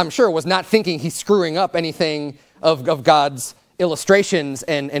 Moses, I'm sure, was not thinking he's screwing up anything of God's illustrations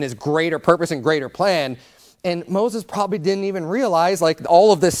and his greater purpose and greater plan. And Moses probably didn't even realize, like,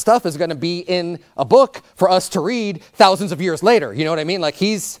 all of this stuff is going to be in a book for us to read thousands of years later. You know what I mean? Like,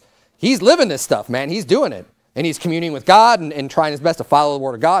 he's living this stuff, man. He's doing it. And he's communing with God and trying his best to follow the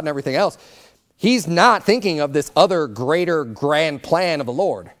word of God and everything else. He's not thinking of this other greater grand plan of the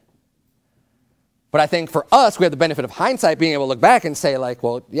Lord. But I think for us, we have the benefit of hindsight, being able to look back and say, like,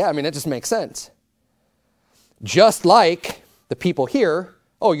 well, yeah, I mean, it just makes sense. Just like the people here,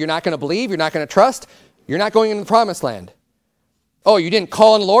 oh, you're not going to believe, you're not going to trust, you're not going into the promised land. Oh, you didn't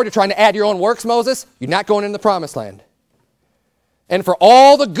call on the Lord? You're trying to add your own works, Moses? You're not going into the promised land. And for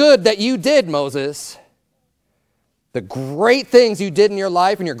all the good that you did, Moses, the great things you did in your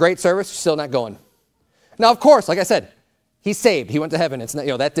life and your great service, you're still not going. Now, of course, like I said, he's saved. He went to heaven. It's not,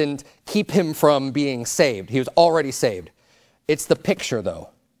 that didn't keep him from being saved. He was already saved. It's the picture, though.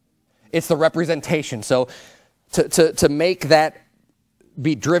 It's the representation. So to make that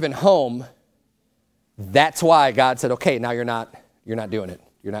be driven home, that's why God said, okay, now you're not doing it.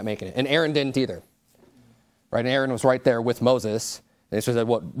 You're not making it. And Aaron didn't either. Right? And Aaron was right there with Moses. And he said,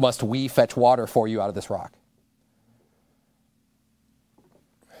 what must we fetch water for you out of this rock?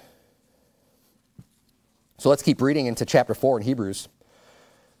 So let's keep reading into chapter 4 in Hebrews,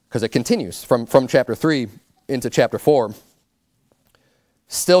 because it continues from chapter 3 into chapter 4,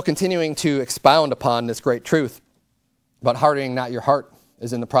 still continuing to expound upon this great truth about hardening not your heart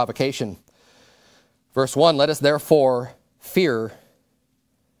is in the provocation. Verse 1, let us therefore fear,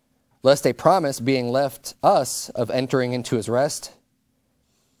 lest a promise being left us of entering into his rest,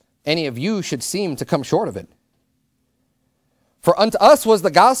 any of you should seem to come short of it. For unto us was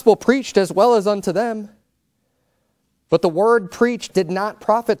the gospel preached as well as unto them. But the word preached did not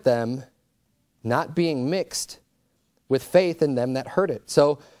profit them, not being mixed with faith in them that heard it.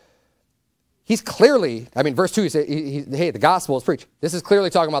 So he's clearly, verse 2, he said, hey, the gospel is preached. This is clearly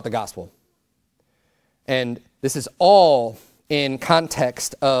talking about the gospel. And this is all in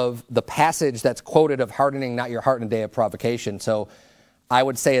context of the passage that's quoted of hardening not your heart in a day of provocation. So I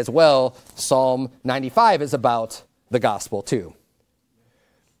would say as well, Psalm 95 is about the gospel too.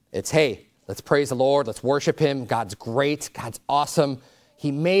 It's, hey, let's praise the Lord. Let's worship him. God's great. God's awesome.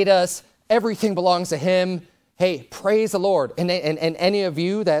 He made us. Everything belongs to him. Hey, praise the Lord. And any of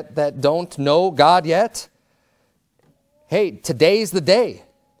you that don't know God yet, hey, today's the day.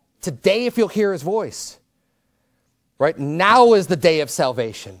 Today, if you'll hear his voice, right? Now is the day of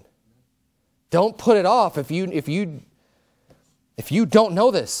salvation. Don't put it off if you don't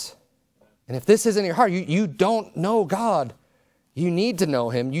know this. And if this is in your heart, you don't know God. You need to know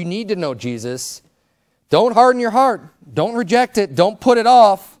him. You need to know Jesus. Don't harden your heart. Don't reject it. Don't put it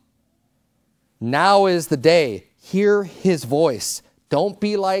off. Now is the day. Hear his voice. Don't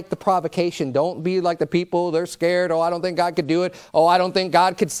be like the provocation. Don't be like the people. They're scared. Oh, I don't think God could do it. Oh, I don't think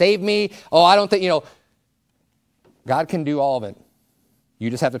God could save me. Oh, I don't think, God can do all of it. You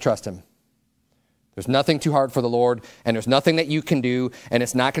just have to trust him. There's nothing too hard for the Lord, and there's nothing that you can do, and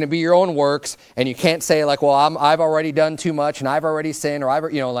it's not going to be your own works, and you can't say like, well, I've already done too much, and I've already sinned,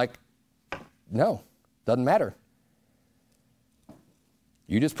 or no, doesn't matter.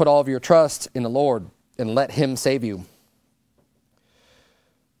 You just put all of your trust in the Lord and let him save you.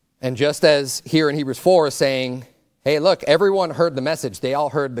 And just as here in Hebrews 4 is saying, hey, look, everyone heard the message. They all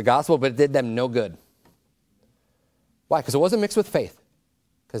heard the gospel, but it did them no good. Why? Because it wasn't mixed with faith.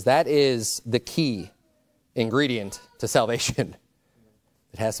 Because that is the key ingredient to salvation.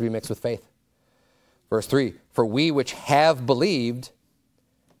 It has to be mixed with faith. Verse 3, for we which have believed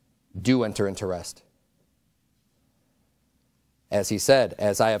do enter into rest. As he said,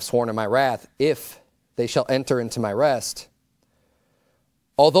 as I have sworn in my wrath, if they shall enter into my rest,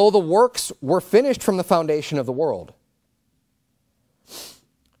 although the works were finished from the foundation of the world.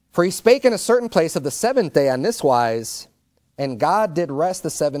 For he spake in a certain place of the seventh day on this wise, and God did rest the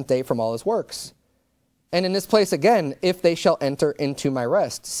seventh day from all his works. And in this place again, if they shall enter into my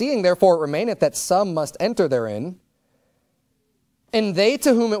rest. Seeing therefore it remaineth that some must enter therein, and they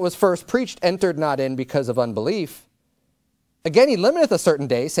to whom it was first preached entered not in because of unbelief. Again he limiteth a certain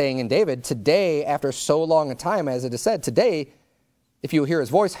day, saying in David, today, after so long a time, as it is said, today, if you will hear his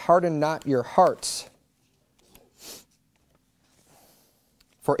voice, harden not your hearts.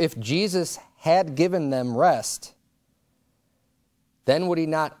 For if Jesus had given them rest, then would he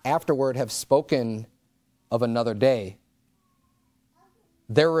not afterward have spoken of another day?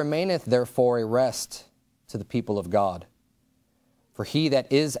 There remaineth therefore a rest to the people of God. For he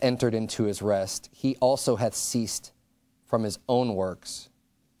that is entered into his rest, he also hath ceased from his own works,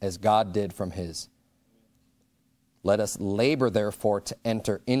 as God did from his. Let us labor therefore to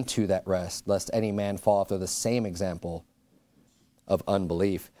enter into that rest, lest any man fall after the same example of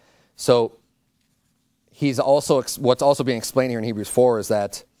unbelief. So what's also being explained here in Hebrews 4 is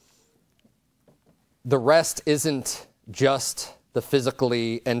that the rest isn't just the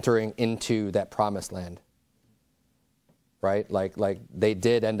physically entering into that promised land, right? Like they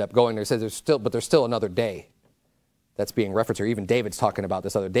did end up going there. It says there's still another day that's being referenced here. Even David's talking about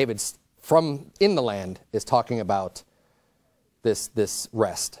this other. David's from in the land is talking about this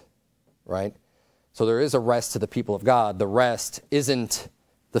rest, right? So there is a rest to the people of God. The rest isn't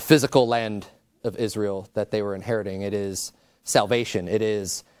the physical land of Israel that they were inheriting. It is salvation. It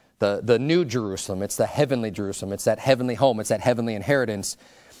is the new Jerusalem. It's the heavenly Jerusalem. It's that heavenly home. It's that heavenly inheritance.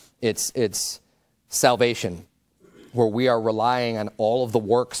 It's salvation, where we are relying on all of the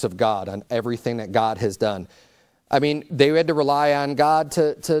works of God, on everything that God has done. I mean, they had to rely on God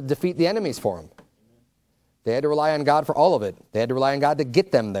to defeat the enemies for them. They had to rely on God for all of it. They had to rely on God to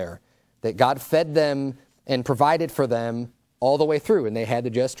get them there. That God fed them and provided for them all the way through, and they had to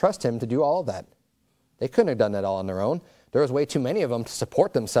just trust him to do all of that. They couldn't have done that all on their own. There was way too many of them to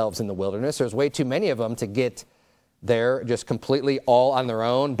support themselves in the wilderness. There's way too many of them to get there just completely all on their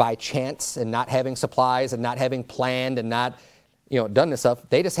own by chance and not having supplies and not having planned and not, done this stuff.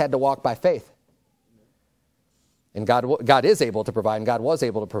 They just had to walk by faith. And God is able to provide, and God was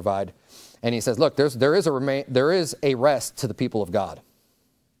able to provide. And he says, look, there is a rest to the people of God.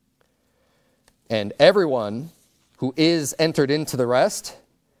 And everyone who is entered into the rest,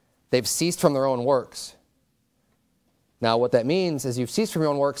 they've ceased from their own works. Now, what that means is you've ceased from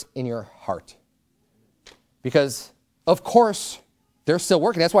your own works in your heart. Because, of course, they're still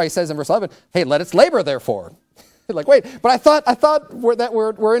working. That's why he says in verse 11, hey, let us labor, therefore. Like, wait, but I thought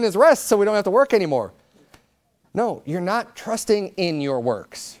we're in his rest, so we don't have to work anymore. No, you're not trusting in your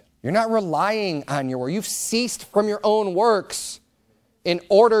works. You're not relying on your work. You've ceased from your own works in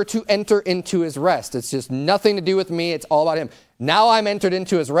order to enter into his rest. It's just nothing to do with me. It's all about him. Now I'm entered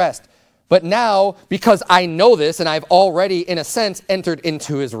into his rest. But now, because I know this, and I've already, in a sense, entered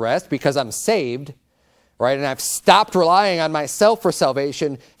into his rest because I'm saved, right? And I've stopped relying on myself for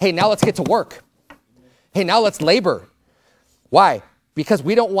salvation. Hey, now let's get to work. Hey, now let's labor. Why? Because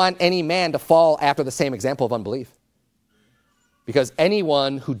we don't want any man to fall after the same example of unbelief. Because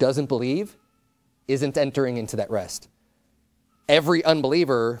anyone who doesn't believe isn't entering into that rest. Every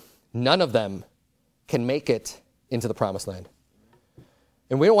unbeliever, none of them can make it into the promised land.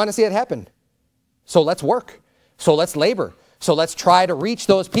 And we don't want to see it happen. So let's work. So let's labor. So let's try to reach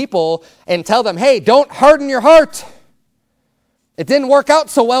those people and tell them, hey, don't harden your heart. It didn't work out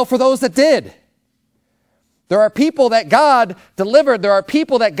so well for those that did. There are people that God delivered. There are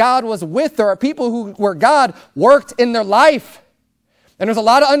people that God was with. There are people where God worked in their life. And there's a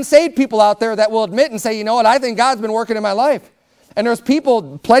lot of unsaved people out there that will admit and say, you know what, I think God's been working in my life. And there's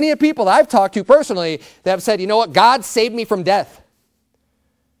people, plenty of people that I've talked to personally that have said, you know what, God saved me from death.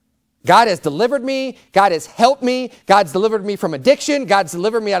 God has delivered me. God has helped me. God's delivered me from addiction. God's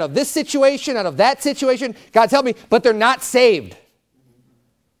delivered me out of this situation, out of that situation. God's helped me, but they're not saved.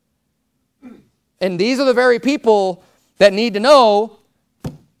 And these are the very people that need to know,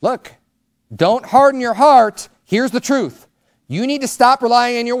 look, don't harden your heart. Here's the truth. You need to stop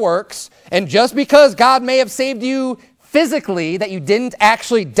relying on your works. And just because God may have saved you physically, that you didn't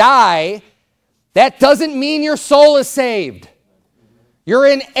actually die, that doesn't mean your soul is saved. You're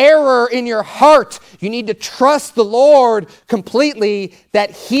in error in your heart. You need to trust the Lord completely, that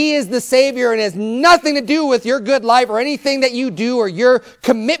he is the Savior and has nothing to do with your good life or anything that you do or your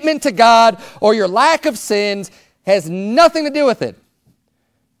commitment to God or your lack of sins. Has nothing to do with it.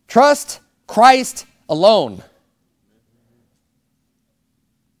 Trust Christ alone.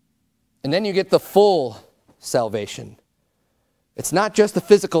 And then you get the full salvation. It's not just the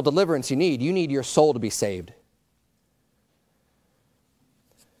physical deliverance you need. You need your soul to be saved.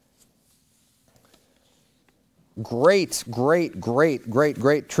 Great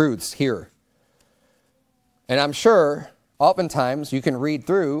truths here. And I'm sure oftentimes you can read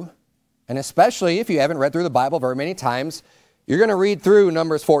through, and especially if you haven't read through the Bible very many times, you're going to read through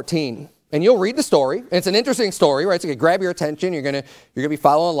Numbers 14. And you'll read the story. It's an interesting story, right? It's going to grab your attention. You're going to be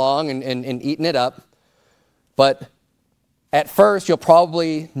following along and eating it up. But at first, you'll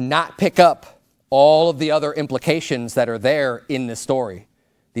probably not pick up all of the other implications that are there in this story.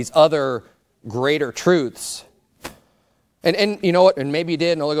 These other greater truths. And you know what? And maybe you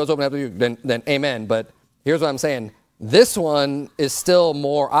did, and all it goes open after you, then amen. But here's what I'm saying. This one is still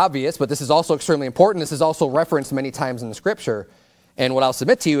more obvious, but this is also extremely important. This is also referenced many times in the Scripture. And what I'll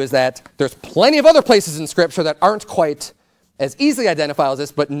submit to you is that there's plenty of other places in Scripture that aren't quite as easily identifiable as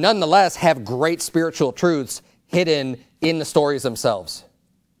this, but nonetheless have great spiritual truths hidden in the stories themselves.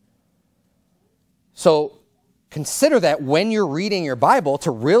 So consider that when you're reading your Bible,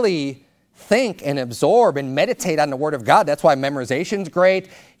 to really think and absorb and meditate on the Word of God. That's why memorization's great.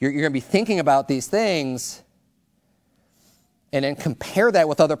 You're going to be thinking about these things and then compare that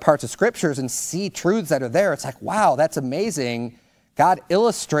with other parts of Scriptures and see truths that are there. It's like, wow, that's amazing. God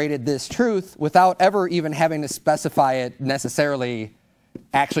illustrated this truth without ever even having to specify it necessarily,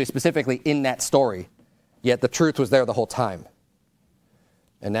 actually specifically in that story. Yet the truth was there the whole time.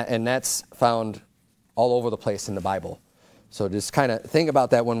 And that's found all over the place in the Bible. So just kind of think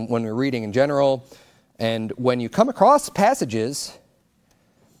about that when we're reading in general. And when you come across passages,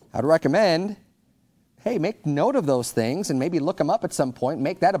 I'd recommend, hey, make note of those things and maybe look them up at some point.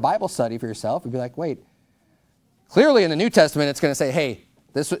 Make that a Bible study for yourself and be like, wait, clearly in the New Testament, it's going to say, hey,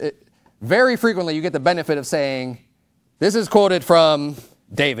 very frequently you get the benefit of saying, this is quoted from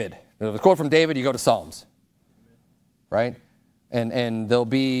David. If it's quoted from David, you go to Psalms, right? And there'll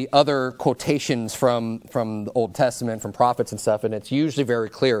be other quotations from the Old Testament, from prophets and stuff, and it's usually very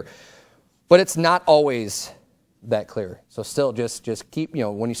clear. But it's not always that clear. So still just keep,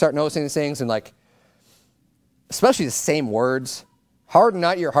 when you start noticing these things and like, especially the same words, harden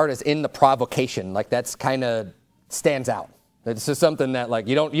not your heart as in the provocation. Like that's kind of stands out. It's just something that like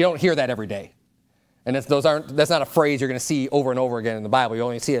you don't hear that every day. And that's not a phrase you're going to see over and over again in the Bible. You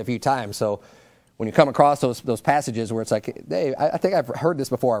only see it a few times. So when you come across those passages where it's like, hey, I think I've heard this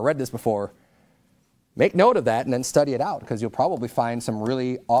before, I read this before, make note of that and then study it out, because you'll probably find some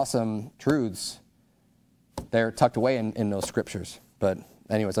really awesome truths there tucked away in those scriptures. But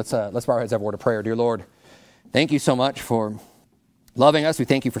anyways, let's bow our heads, have a word of prayer. Dear Lord, thank you so much for loving us. We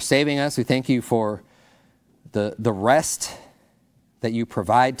thank you for saving us. We thank you for the rest that you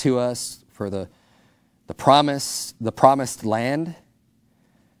provide to us, for the promised land.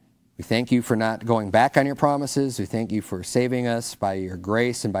 We thank you for not going back on your promises. We thank you for saving us by your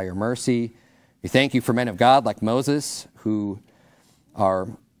grace and by your mercy. We thank you for men of God like Moses who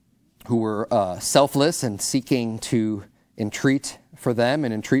were selfless and seeking to entreat for them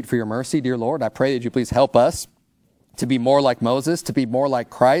and entreat for your mercy. Dear Lord, I pray that you please help us to be more like Moses, to be more like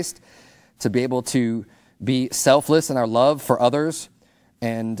Christ, to be able to be selfless in our love for others,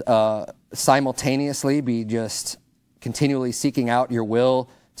 and simultaneously be just continually seeking out your will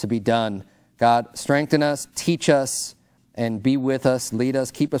to be done. God, strengthen us, teach us, and be with us, lead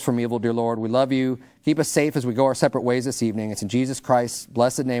us, keep us from evil, dear Lord. We love you. Keep us safe as we go our separate ways this evening. It's in Jesus Christ's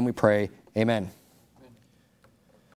blessed name we pray. Amen.